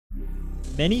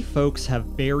Many folks have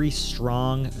very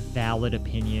strong, valid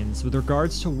opinions with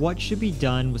regards to what should be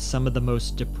done with some of the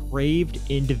most depraved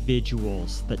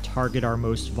individuals that target our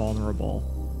most vulnerable.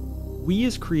 We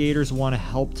as creators want to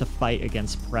help to fight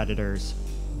against predators,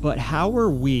 but how are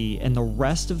we and the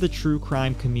rest of the true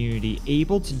crime community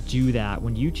able to do that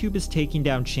when YouTube is taking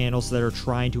down channels that are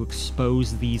trying to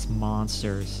expose these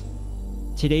monsters?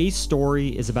 Today's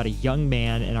story is about a young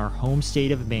man in our home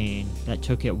state of Maine that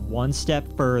took it one step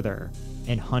further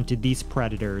and hunted these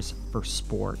predators for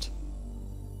sport.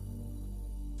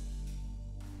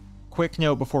 Quick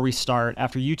note before we start,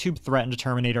 after YouTube threatened to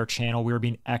terminate our channel, we were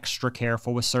being extra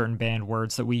careful with certain banned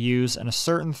words that we use, and a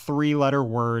certain 3-letter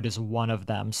word is one of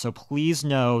them. So please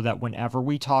know that whenever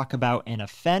we talk about an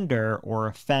offender or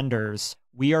offenders,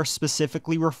 we are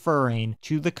specifically referring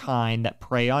to the kind that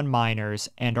prey on minors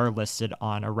and are listed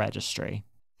on a registry.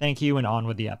 Thank you, and on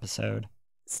with the episode.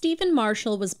 Stephen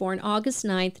Marshall was born August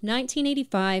 9,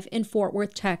 1985 in Fort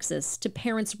Worth, Texas, to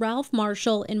parents Ralph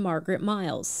Marshall and Margaret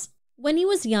Miles. When he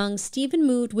was young, Stephen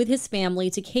moved with his family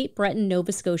to Cape Breton,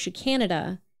 Nova Scotia,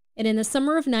 Canada, and in the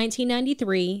summer of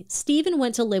 1993, Stephen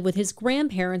went to live with his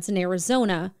grandparents in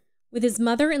Arizona, with his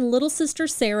mother and little sister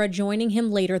Sarah joining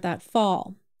him later that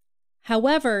fall.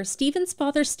 However, Stephen's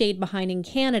father stayed behind in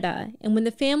Canada, and when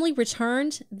the family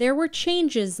returned, there were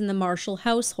changes in the Marshall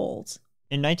household.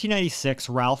 In 1996,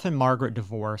 Ralph and Margaret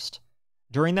divorced.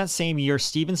 During that same year,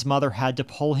 Stephen's mother had to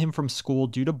pull him from school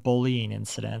due to bullying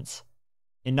incidents.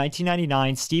 In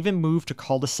 1999, Stephen moved to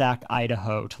Cul-de-sac,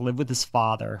 Idaho to live with his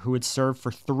father, who had served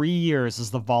for 3 years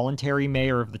as the voluntary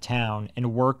mayor of the town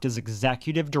and worked as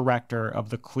executive director of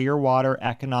the Clearwater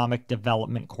Economic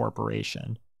Development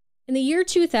Corporation. In the year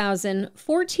 2000,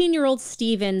 14-year-old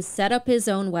Stephen set up his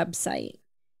own website.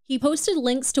 He posted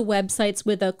links to websites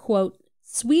with a, quote,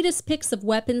 sweetest pics of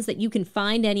weapons that you can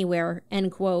find anywhere,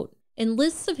 end quote, and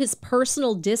lists of his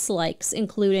personal dislikes,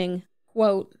 including,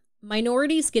 quote,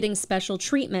 minorities getting special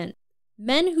treatment,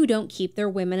 men who don't keep their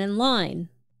women in line,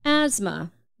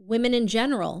 asthma, women in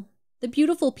general, the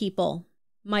beautiful people,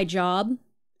 my job,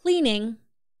 cleaning,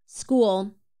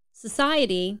 school,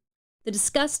 society, the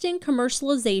disgusting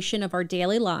commercialization of our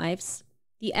daily lives,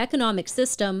 the economic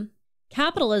system,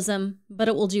 capitalism, but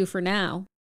it will do for now,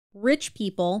 rich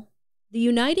people, the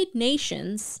United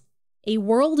Nations, a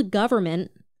world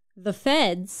government, the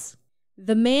feds,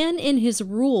 the man and his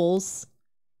rules,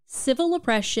 civil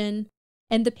oppression,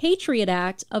 and the Patriot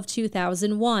Act of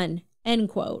 2001, end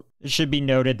quote. It should be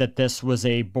noted that this was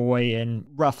a boy in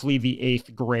roughly the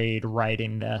 8th grade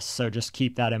writing this, so just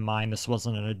keep that in mind. This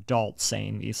wasn't an adult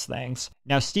saying these things.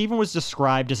 Now, Stephen was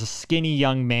described as a skinny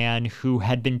young man who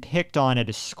had been picked on at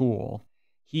his school.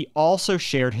 He also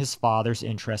shared his father's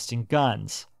interest in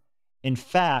guns. In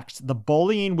fact, the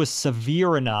bullying was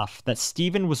severe enough that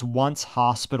Stephen was once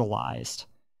hospitalized.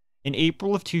 In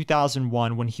April of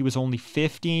 2001, when he was only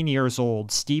 15 years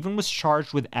old, Stephen was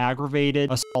charged with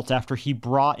aggravated assault after he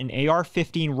brought an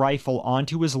AR-15 rifle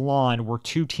onto his lawn where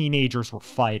 2 teenagers were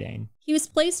fighting. He was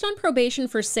placed on probation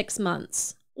for 6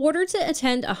 months, ordered to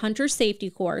attend a hunter safety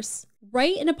course,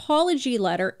 write an apology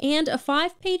letter, and a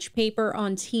 5-page paper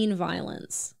on teen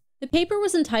violence. The paper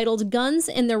was entitled Guns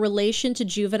and Their Relation to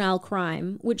Juvenile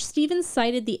Crime, which Stephen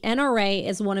cited the NRA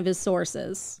as one of his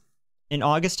sources. In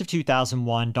August of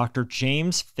 2001, Dr.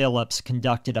 James Phillips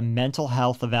conducted a mental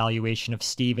health evaluation of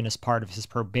Stephen as part of his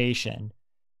probation.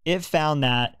 It found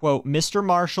that, quote, Mr.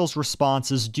 Marshall's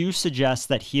responses do suggest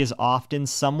that he is often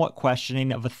somewhat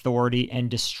questioning of authority and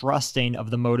distrusting of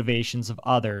the motivations of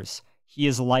others. He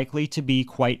is likely to be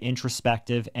quite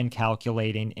introspective and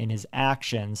calculating in his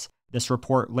actions. This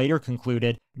report later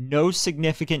concluded, no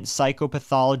significant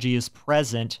psychopathology is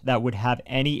present that would have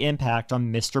any impact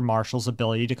on Mr. Marshall's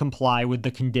ability to comply with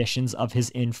the conditions of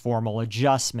his informal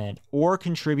adjustment or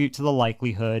contribute to the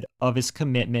likelihood of his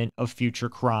commitment of future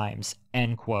crimes,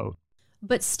 end quote.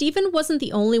 But Stephen wasn't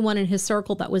the only one in his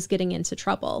circle that was getting into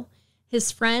trouble.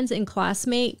 His friend and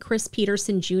classmate, Chris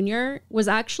Peterson Jr., was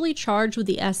actually charged with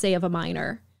the essay of a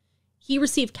minor. He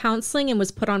received counseling and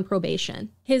was put on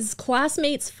probation. His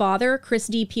classmate's father, Chris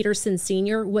D. Peterson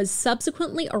Sr., was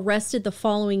subsequently arrested the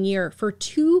following year for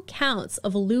 2 counts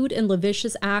of lewd and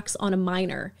lascivious acts on a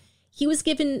minor. He was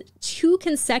given 2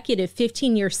 consecutive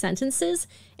 15-year sentences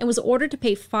and was ordered to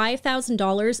pay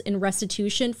 $5,000 in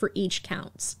restitution for each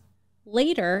count.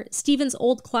 Later, Stephen's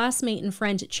old classmate and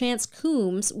friend Chance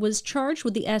Coombs was charged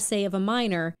with the essay of a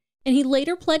minor, and he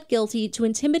later pled guilty to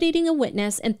intimidating a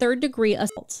witness and third-degree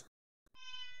assault.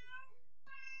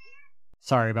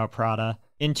 Sorry about Prada.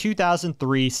 In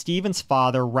 2003, Stephen's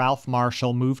father, Ralph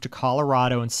Marshall, moved to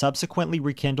Colorado and subsequently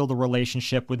rekindled a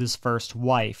relationship with his first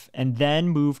wife, and then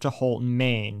moved to Holton,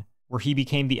 Maine. where he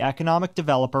became the economic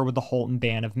developer with the Holton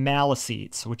Band of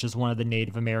Maliseets, which is one of the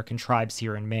Native American tribes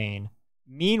here in Maine.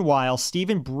 Meanwhile,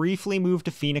 Stephen briefly moved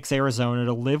to Phoenix, Arizona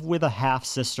to live with a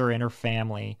half-sister and her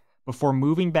family, before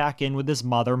moving back in with his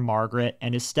mother, Margaret,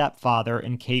 and his stepfather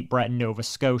in Cape Breton, Nova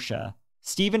Scotia.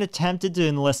 Stephen attempted to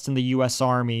enlist in the U.S.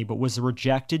 Army, but was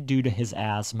rejected due to his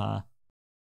asthma.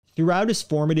 Throughout his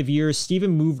formative years,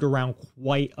 Stephen moved around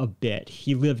quite a bit.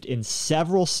 He lived in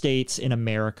several states in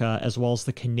America, as well as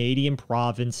the Canadian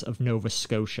province of Nova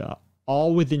Scotia,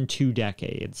 all within 2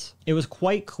 decades. It was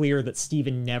quite clear that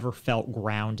Stephen never felt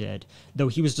grounded. Though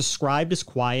he was described as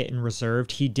quiet and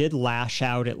reserved, he did lash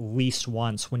out at least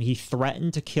once when he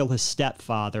threatened to kill his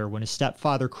stepfather when his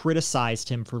stepfather criticized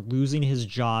him for losing his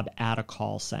job at a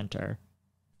call center.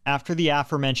 After the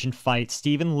aforementioned fight,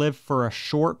 Stephen lived for a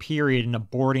short period in a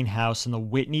boarding house in the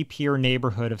Whitney Pier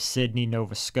neighborhood of Sydney,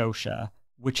 Nova Scotia,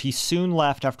 which he soon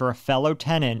left after a fellow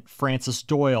tenant, Francis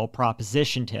Doyle,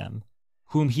 propositioned him,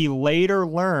 whom he later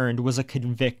learned was a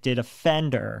convicted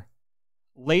offender.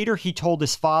 Later, he told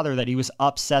his father that he was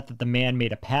upset that the man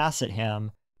made a pass at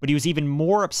him, but he was even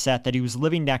more upset that he was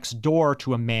living next door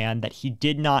to a man that he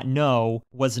did not know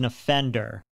was an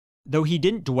offender. Though he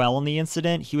didn't dwell on the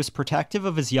incident, he was protective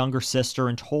of his younger sister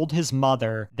and told his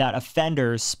mother that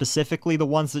offenders, specifically the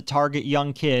ones that target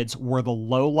young kids, were the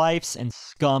lowlifes and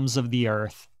scums of the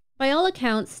earth. By all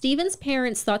accounts, Stephen's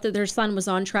parents thought that their son was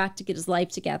on track to get his life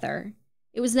together.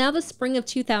 It was now the spring of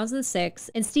 2006,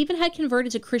 and Stephen had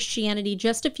converted to Christianity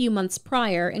just a few months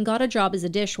prior and got a job as a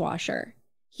dishwasher.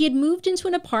 He had moved into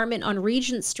an apartment on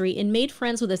Regent Street and made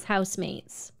friends with his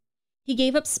housemates. He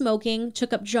gave up smoking,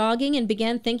 took up jogging, and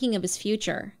began thinking of his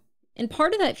future. And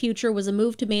part of that future was a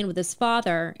move to Maine with his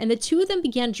father, and the two of them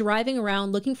began driving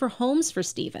around looking for homes for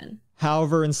Stephen.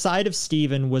 However, inside of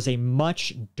Stephen was a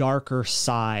much darker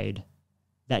side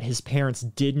that his parents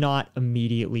did not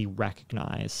immediately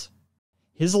recognize.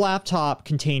 His laptop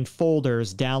contained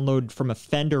folders downloaded from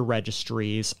offender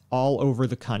registries all over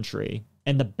the country,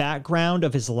 and the background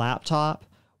of his laptop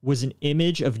was an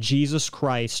image of Jesus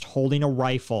Christ holding a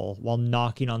rifle while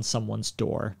knocking on someone's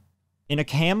door. In a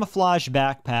camouflage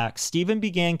backpack, Stephen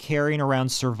began carrying around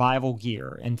survival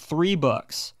gear and 3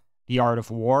 books: The Art of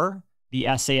War, the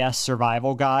SAS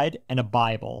Survival Guide, and a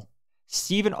Bible.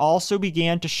 Stephen also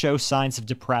began to show signs of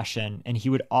depression, and he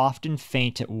would often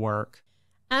faint at work.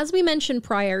 As we mentioned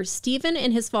prior, Stephen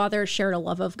and his father shared a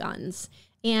love of guns.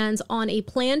 And on a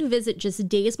planned visit just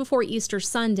days before Easter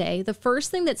Sunday, the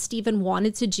first thing that Stephen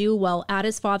wanted to do while at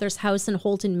his father's house in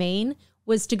Holton, Maine,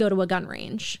 was to go to a gun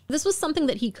range. This was something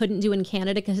that he couldn't do in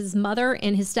Canada because his mother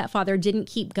and his stepfather didn't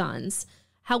keep guns.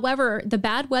 However, the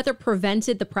bad weather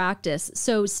prevented the practice,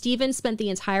 so Stephen spent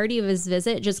the entirety of his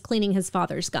visit just cleaning his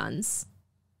father's guns.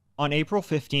 On April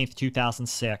 15th,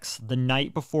 2006, the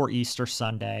night before Easter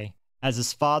Sunday, as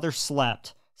his father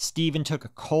slept, Stephen took a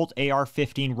Colt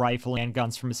AR-15 rifle and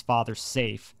guns from his father's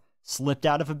safe, slipped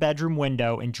out of a bedroom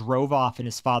window, and drove off in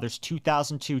his father's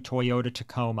 2002 Toyota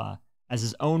Tacoma, as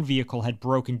his own vehicle had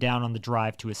broken down on the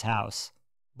drive to his house.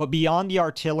 But beyond the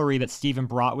artillery that Stephen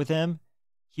brought with him,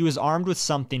 he was armed with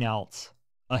something else: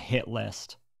 a hit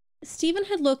list. Stephen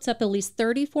had looked up at least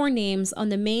 34 names on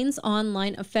the Maine's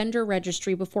online offender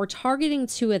registry before targeting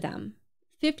 2 of them: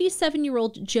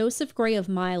 57-year-old Joseph Gray of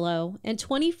Milo and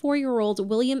 24-year-old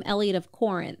William Elliott of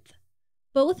Corinth.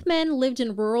 Both men lived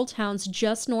in rural towns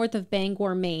just north of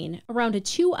Bangor, Maine, around a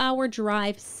 2-hour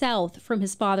drive south from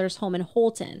his father's home in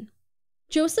Holton.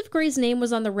 Joseph Gray's name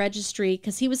was on the registry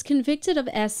because he was convicted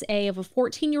of SA of a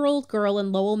 14-year-old girl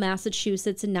in Lowell,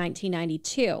 Massachusetts in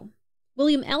 1992.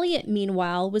 William Elliott,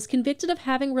 meanwhile, was convicted of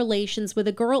having relations with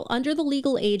a girl under the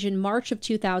legal age in March of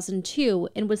 2002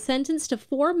 and was sentenced to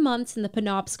 4 months in the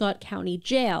Penobscot County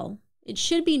Jail. It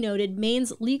should be noted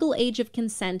Maine's legal age of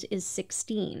consent is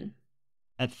 16.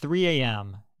 At 3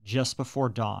 a.m., just before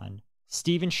dawn,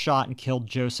 Stephen shot and killed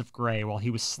Joseph Gray while he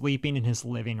was sleeping in his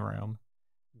living room.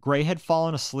 Gray had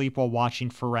fallen asleep while watching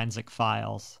Forensic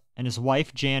Files, and his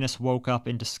wife Janice woke up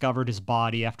and discovered his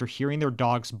body after hearing their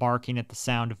dogs barking at the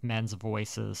sound of men's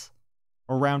voices.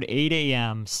 Around 8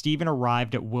 a.m., Stephen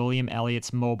arrived at William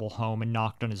Elliott's mobile home and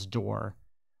knocked on his door.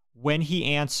 When he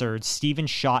answered, Stephen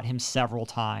shot him several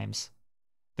times.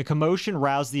 The commotion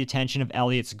roused the attention of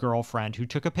Elliott's girlfriend, who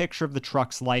took a picture of the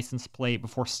truck's license plate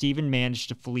before Stephen managed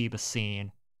to flee the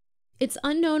scene. It's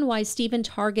unknown why Stephen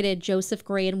targeted Joseph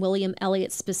Gray and William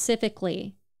Elliott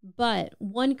specifically, but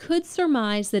one could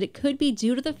surmise that it could be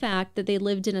due to the fact that they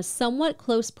lived in a somewhat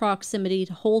close proximity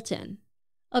to Holton.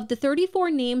 Of the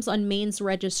 34 names on Maine's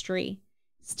registry,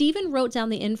 Stephen wrote down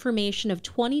the information of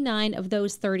 29 of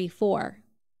those 34.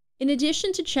 In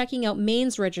addition to checking out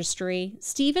Maine's registry,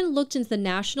 Stephen looked into the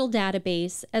national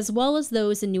database as well as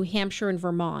those in New Hampshire and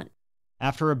Vermont.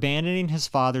 After abandoning his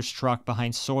father's truck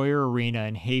behind Sawyer Arena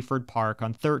in Hayford Park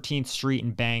on 13th Street in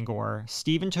Bangor,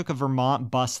 Stephen took a Vermont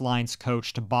bus lines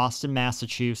coach to Boston,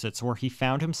 Massachusetts, where he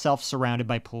found himself surrounded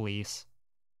by police.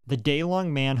 The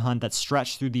day-long manhunt that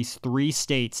stretched through these 3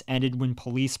 states ended when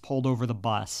police pulled over the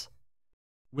bus.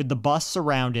 With the bus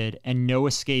surrounded and no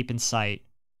escape in sight,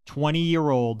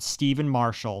 20-year-old Stephen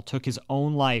Marshall took his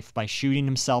own life by shooting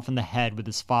himself in the head with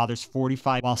his father's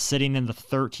 .45 while sitting in the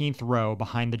 13th row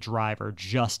behind the driver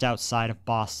just outside of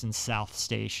Boston's South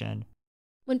Station.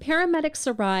 When paramedics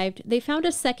arrived, they found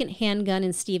a second handgun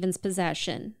in Stephen's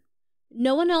possession.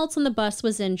 No one else on the bus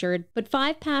was injured, but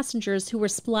 5 passengers who were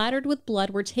splattered with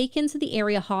blood were taken to the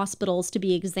area hospitals to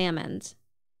be examined.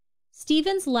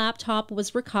 Stephen's laptop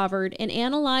was recovered and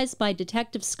analyzed by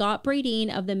Detective Scott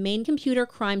Bradeen of the Maine Computer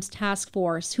Crimes Task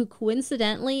Force, who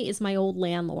coincidentally is my old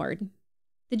landlord.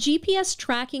 The GPS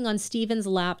tracking on Stephen's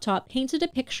laptop painted a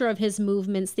picture of his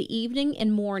movements the evening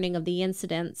and morning of the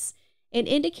incidents and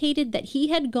indicated that he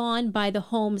had gone by the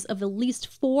homes of at least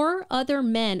 4 other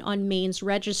men on Maine's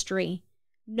registry,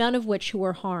 none of which who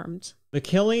were harmed. The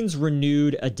killings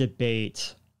renewed a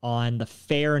debate on the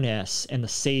fairness and the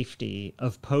safety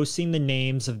of posting the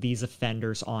names of these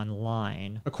offenders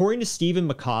online. According to Stephen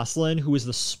McCausland, who is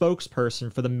the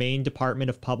spokesperson for the Maine Department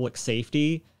of Public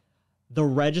Safety, the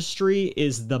registry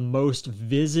is the most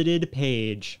visited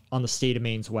page on the state of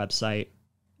Maine's website.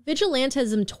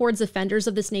 Vigilantism towards offenders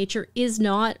of this nature is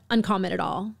not uncommon at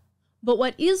all. But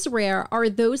what is rare are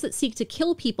those that seek to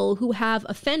kill people who have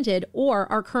offended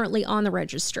or are currently on the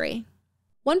registry.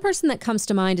 One person that comes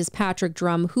to mind is Patrick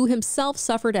Drum, who himself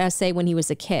suffered SA when he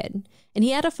was a kid, and he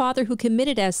had a father who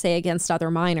committed SA against other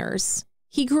minors.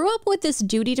 He grew up with this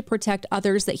duty to protect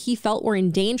others that he felt were in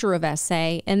danger of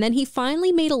SA, and then he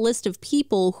finally made a list of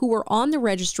people who were on the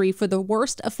registry for the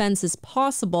worst offenses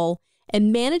possible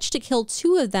and managed to kill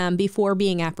 2 of them before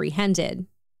being apprehended.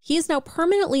 He is now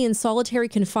permanently in solitary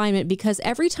confinement because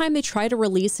every time they try to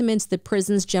release him into the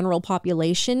prison's general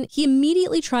population, he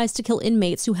immediately tries to kill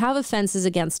inmates who have offenses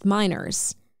against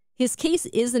minors. His case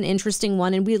is an interesting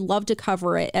one, and we'd love to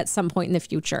cover it at some point in the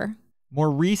future.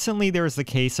 More recently, there is the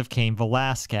case of Cain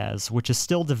Velasquez, which is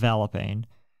still developing.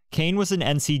 Cain was an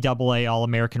NCAA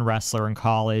All-American wrestler in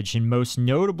college, and most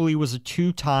notably was a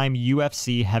 2-time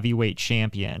UFC heavyweight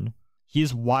champion. He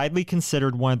is widely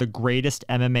considered one of the greatest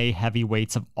MMA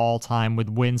heavyweights of all time, with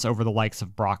wins over the likes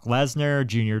of Brock Lesnar,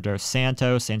 Junior Dos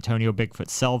Santos, Antonio Bigfoot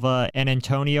Silva, and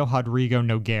Antonio Rodrigo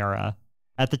Nogueira.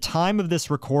 At the time of this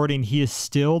recording, he is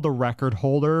still the record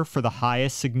holder for the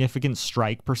highest significant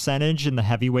strike percentage in the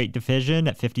heavyweight division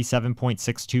at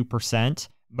 57.62%,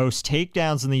 most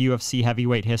takedowns in the UFC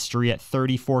heavyweight history at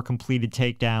 34 completed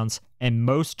takedowns, and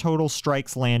most total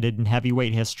strikes landed in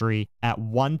heavyweight history at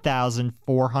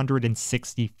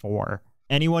 1,464.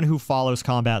 Anyone who follows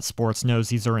combat sports knows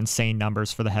these are insane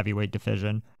numbers for the heavyweight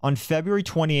division. On February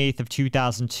 28th of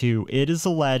 2002, it is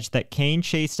alleged that Cain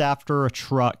chased after a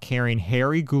truck carrying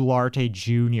Harry Goularte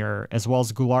Jr., as well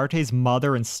as Goularte's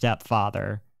mother and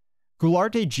stepfather.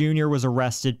 Goularte Jr. was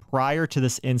arrested prior to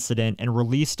this incident and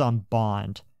released on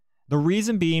bond. The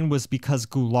reason being was because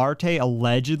Goularte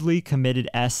allegedly committed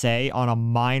SA on a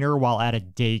minor while at a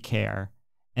daycare,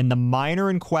 and the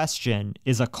minor in question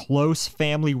is a close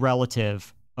family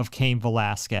relative of Cain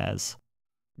Velasquez.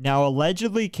 Now,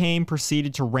 allegedly, Cain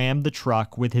proceeded to ram the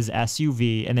truck with his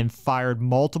SUV and then fired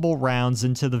multiple rounds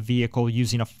into the vehicle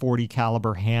using a .40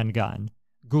 caliber handgun.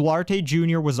 Goularte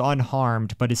Jr. was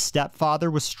unharmed, but his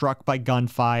stepfather was struck by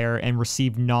gunfire and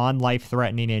received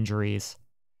non-life-threatening injuries.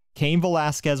 Cain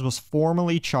Velasquez was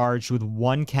formally charged with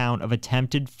 1 count of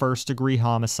attempted first-degree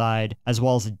homicide, as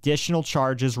well as additional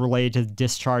charges related to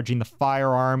discharging the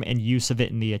firearm and use of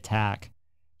it in the attack.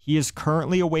 He is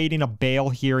currently awaiting a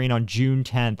bail hearing on June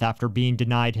 10th after being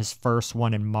denied his first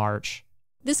one in March.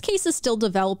 This case is still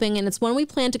developing, and it's one we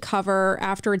plan to cover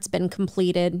after it's been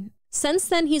completed. Since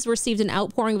then, he's received an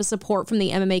outpouring of support from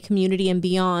the MMA community and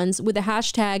beyond, with the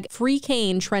hashtag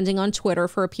 #FreeCain trending on Twitter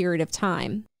for a period of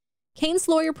time. Cain's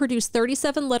lawyer produced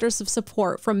 37 letters of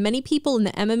support from many people in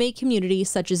the MMA community,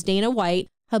 such as Dana White,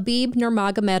 Habib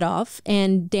Nurmagomedov,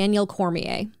 and Daniel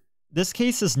Cormier. This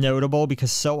case is notable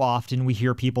because so often we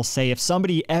hear people say, if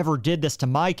somebody ever did this to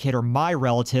my kid or my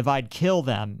relative, I'd kill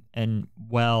them. And,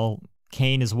 well,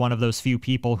 Cain is one of those few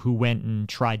people who went and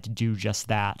tried to do just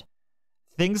that.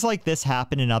 Things like this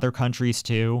happen in other countries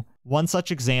too. One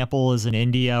such example is in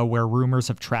India, where rumors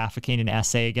of trafficking and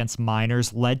SA against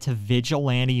minors led to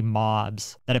vigilante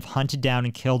mobs that have hunted down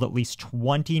and killed at least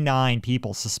 29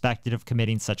 people suspected of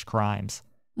committing such crimes.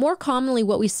 More commonly,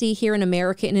 what we see here in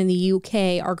America and in the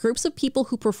UK are groups of people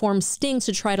who perform stings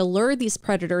to try to lure these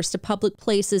predators to public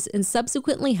places and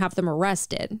subsequently have them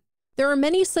arrested. There are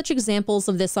many such examples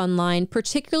of this online,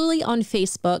 particularly on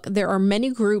Facebook. There are many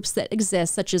groups that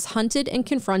exist, such as Hunted and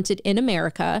Confronted in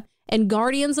America and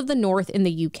Guardians of the North in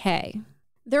the UK.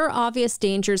 There are obvious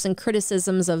dangers and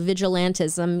criticisms of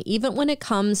vigilantism, even when it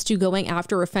comes to going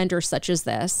after offenders such as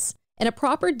this. And a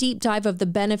proper deep dive of the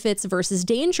benefits versus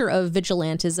danger of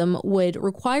vigilantism would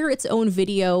require its own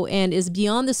video and is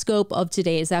beyond the scope of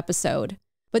today's episode.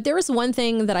 But there is one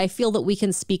thing that I feel that we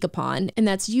can speak upon, and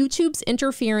that's YouTube's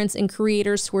interference in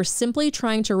creators who are simply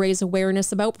trying to raise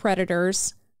awareness about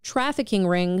predators, trafficking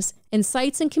rings, and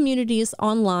sites and communities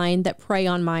online that prey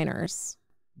on minors.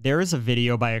 There is a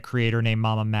video by a creator named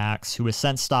Mama Max who has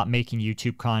since stopped making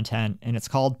YouTube content, and it's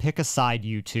called Pick a Side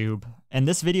YouTube. And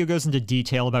this video goes into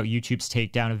detail about YouTube's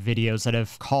takedown of videos that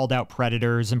have called out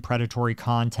predators and predatory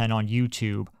content on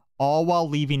YouTube, all while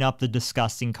leaving up the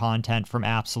disgusting content from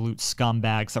absolute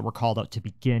scumbags that were called out to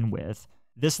begin with.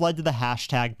 This led to the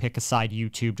hashtag Pick a Side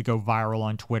YouTube to go viral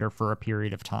on Twitter for a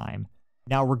period of time.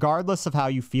 Now, regardless of how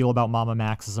you feel about Mama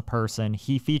Max as a person,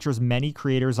 he features many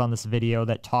creators on this video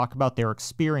that talk about their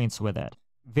experience with it.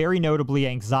 Very notably,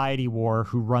 Anxiety War,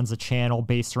 who runs a channel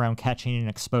based around catching and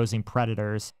exposing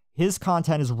predators. His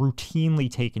content is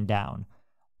routinely taken down.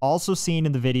 Also seen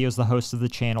in the videos the host of the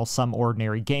channel, Some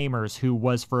Ordinary Gamers, who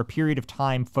was for a period of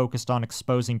time focused on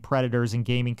exposing predators in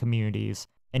gaming communities,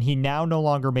 and he now no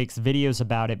longer makes videos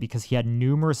about it because he had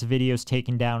numerous videos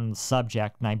taken down on the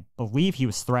subject, and I believe he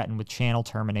was threatened with channel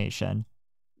termination.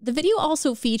 The video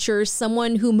also features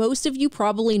someone who most of you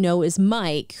probably know as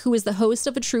Mike, who is the host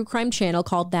of a true crime channel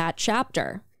called That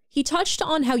Chapter. He touched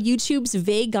on how YouTube's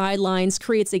vague guidelines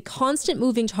creates a constant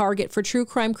moving target for true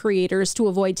crime creators to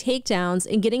avoid takedowns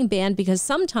and getting banned because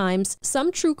sometimes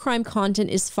some true crime content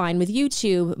is fine with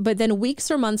YouTube, but then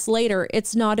weeks or months later,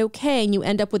 it's not okay and you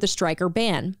end up with a strike or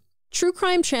ban. True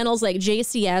crime channels like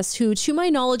JCS, who to my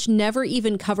knowledge never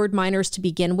even covered minors to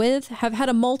begin with, have had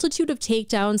a multitude of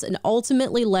takedowns and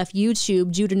ultimately left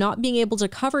YouTube due to not being able to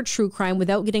cover true crime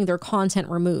without getting their content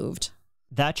removed.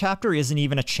 That Chapter isn't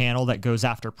even a channel that goes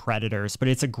after predators, but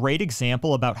it's a great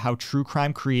example about how true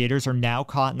crime creators are now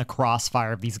caught in the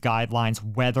crossfire of these guidelines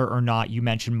whether or not you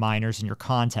mention minors in your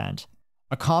content.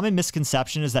 A common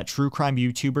misconception is that true crime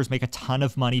YouTubers make a ton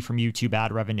of money from YouTube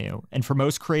ad revenue, and for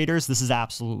most creators, this is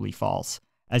absolutely false,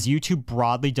 as YouTube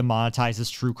broadly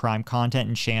demonetizes true crime content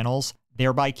and channels,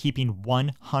 thereby keeping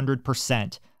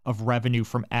 100% of revenue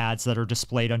from ads that are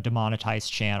displayed on demonetized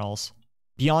channels.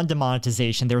 Beyond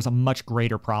demonetization, there's a much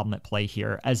greater problem at play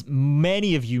here. As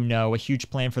many of you know, a huge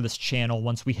plan for this channel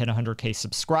once we hit 100K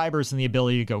subscribers and the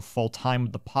ability to go full-time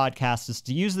with the podcast is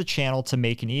to use the channel to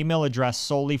make an email address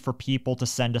solely for people to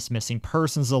send us missing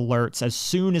persons alerts as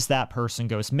soon as that person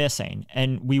goes missing.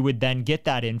 And we would then get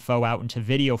that info out into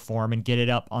video form and get it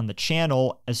up on the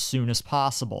channel as soon as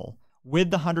possible.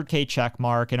 With the 100K check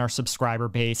mark and our subscriber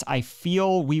base, I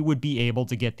feel we would be able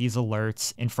to get these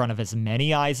alerts in front of as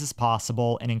many eyes as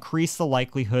possible and increase the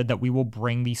likelihood that we will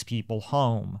bring these people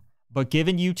home. But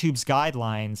given YouTube's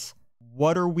guidelines,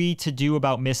 what are we to do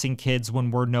about missing kids when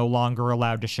we're no longer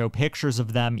allowed to show pictures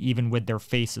of them even with their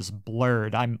faces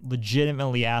blurred? I'm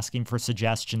legitimately asking for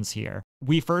suggestions here.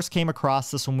 We first came across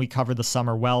this when we covered the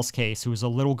Summer Wells case, who was a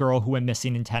little girl who went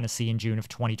missing in Tennessee in June of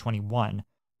 2021.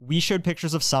 We showed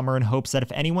pictures of Summer in hopes that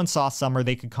if anyone saw Summer,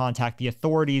 they could contact the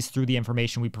authorities through the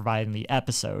information we provided in the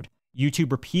episode.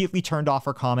 YouTube repeatedly turned off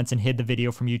our comments and hid the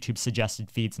video from YouTube's suggested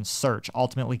feeds and search,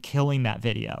 ultimately killing that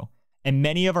video. And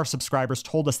many of our subscribers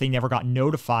told us they never got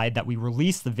notified that we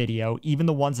released the video, even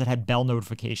the ones that had bell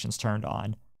notifications turned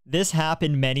on. This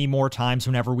happened many more times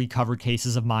whenever we covered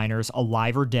cases of minors,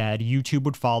 alive or dead. YouTube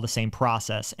would follow the same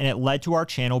process, and it led to our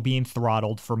channel being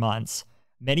throttled for months.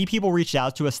 Many people reached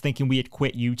out to us thinking we had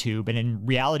quit YouTube, and in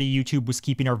reality, YouTube was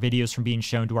keeping our videos from being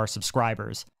shown to our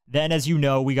subscribers. Then, as you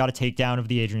know, we got a takedown of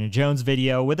the Adrian Jones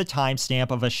video with a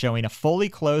timestamp of us showing a fully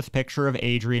clothed picture of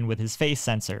Adrian with his face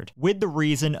censored, with the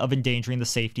reason of endangering the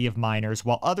safety of minors,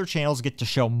 while other channels get to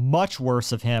show much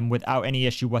worse of him without any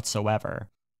issue whatsoever.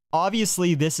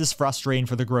 Obviously, this is frustrating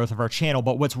for the growth of our channel,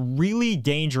 but what's really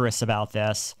dangerous about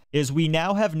this is we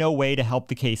now have no way to help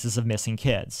the cases of missing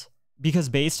kids. Because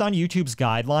based on YouTube's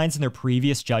guidelines and their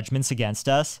previous judgments against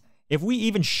us, if we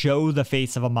even show the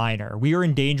face of a minor, we are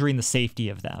endangering the safety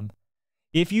of them.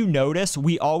 If you notice,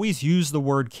 we always use the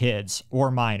word kids or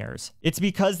minors. It's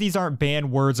because these aren't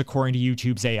banned words according to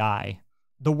YouTube's AI.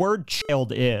 The word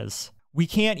child is. We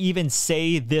can't even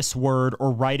say this word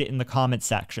or write it in the comment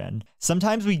section.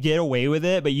 Sometimes we get away with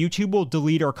it, but YouTube will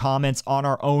delete our comments on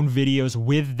our own videos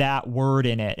with that word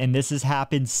in it, and this has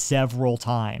happened several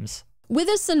times. With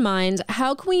this in mind,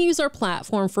 how can we use our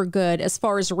platform for good as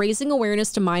far as raising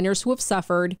awareness to minors who have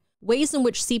suffered, ways in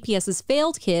which CPS has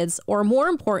failed kids, or more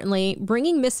importantly,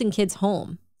 bringing missing kids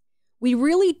home? We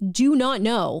really do not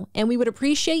know, and we would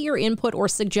appreciate your input or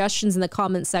suggestions in the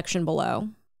comment section below.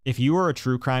 If you are a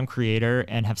true crime creator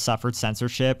and have suffered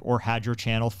censorship or had your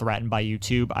channel threatened by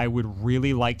YouTube, I would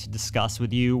really like to discuss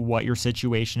with you what your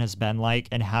situation has been like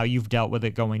and how you've dealt with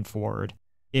it going forward.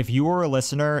 If you are a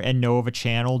listener and know of a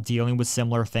channel dealing with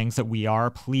similar things that we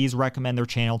are, please recommend their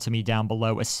channel to me down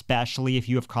below, especially if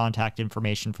you have contact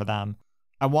information for them.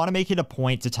 I want to make it a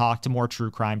point to talk to more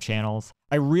true crime channels.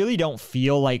 I really don't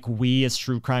feel like we as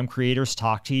true crime creators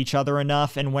talk to each other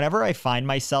enough, and whenever I find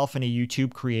myself in a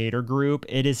YouTube creator group,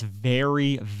 it is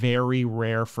very, very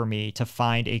rare for me to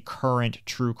find a current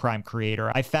true crime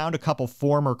creator. I found a couple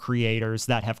former creators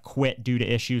that have quit due to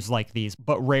issues like these,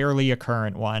 but rarely a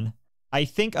current one. I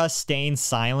think us staying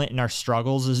silent in our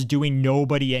struggles is doing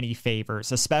nobody any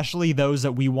favors, especially those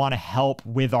that we want to help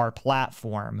with our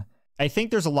platform. I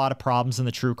think there's a lot of problems in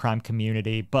the true crime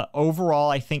community, but overall,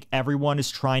 I think everyone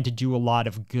is trying to do a lot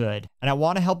of good, and I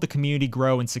want to help the community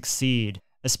grow and succeed,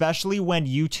 especially when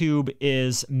YouTube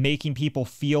is making people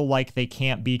feel like they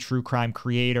can't be true crime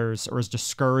creators or is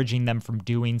discouraging them from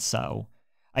doing so.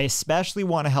 I especially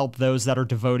want to help those that are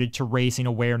devoted to raising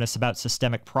awareness about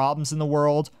systemic problems in the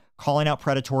world, calling out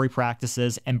predatory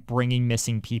practices, and bringing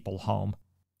missing people home.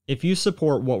 If you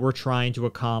support what we're trying to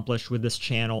accomplish with this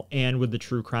channel and with the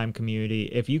true crime community,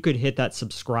 if you could hit that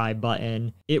subscribe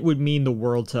button, it would mean the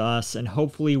world to us, and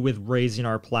hopefully with raising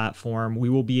our platform, we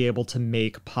will be able to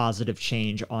make positive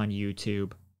change on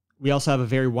YouTube. We also have a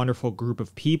very wonderful group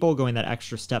of people going that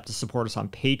extra step to support us on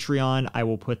Patreon. I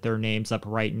will put their names up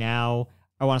right now.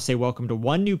 I want to say welcome to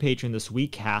one new patron this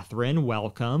week, Catherine,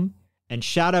 welcome. And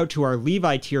shout out to our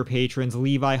Levi tier patrons,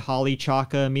 Levi, Hollie,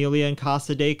 Chaka, Amelia, and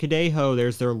Casa De Cadejo.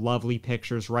 There's their lovely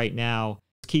pictures right now.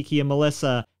 Kiki and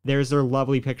Melissa, there's their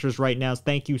lovely pictures right now.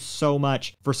 Thank you so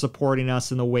much for supporting us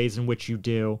in the ways in which you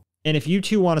do. And if you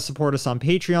too want to support us on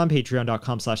Patreon,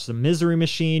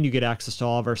 patreon.com/themiserymachine, you get access to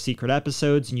all of our secret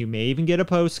episodes, and you may even get a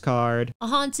postcard. A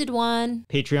haunted one.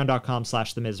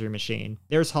 Patreon.com/themiserymachine.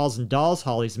 There's Halls and Dolls,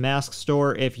 Hollie's mask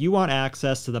store. If you want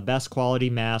access to the best quality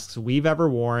masks we've ever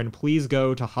worn, please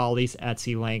go to Hollie's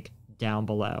Etsy link down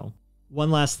below.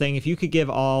 One last thing, if you could give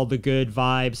all the good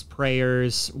vibes,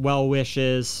 prayers, well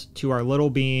wishes to our little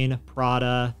bean,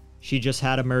 Prada. She just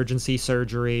had emergency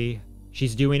surgery.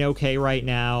 She's doing okay right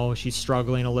now. She's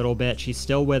struggling a little bit. She's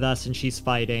still with us and she's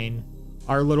fighting.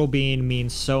 Our little bean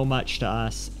means so much to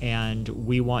us, and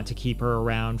we want to keep her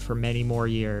around for many more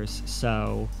years.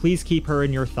 So please keep her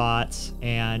in your thoughts,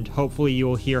 and hopefully you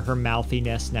will hear her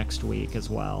mouthiness next week as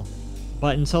well.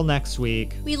 But until next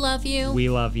week, we love you. We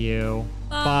love you.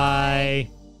 Bye.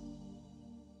 Bye.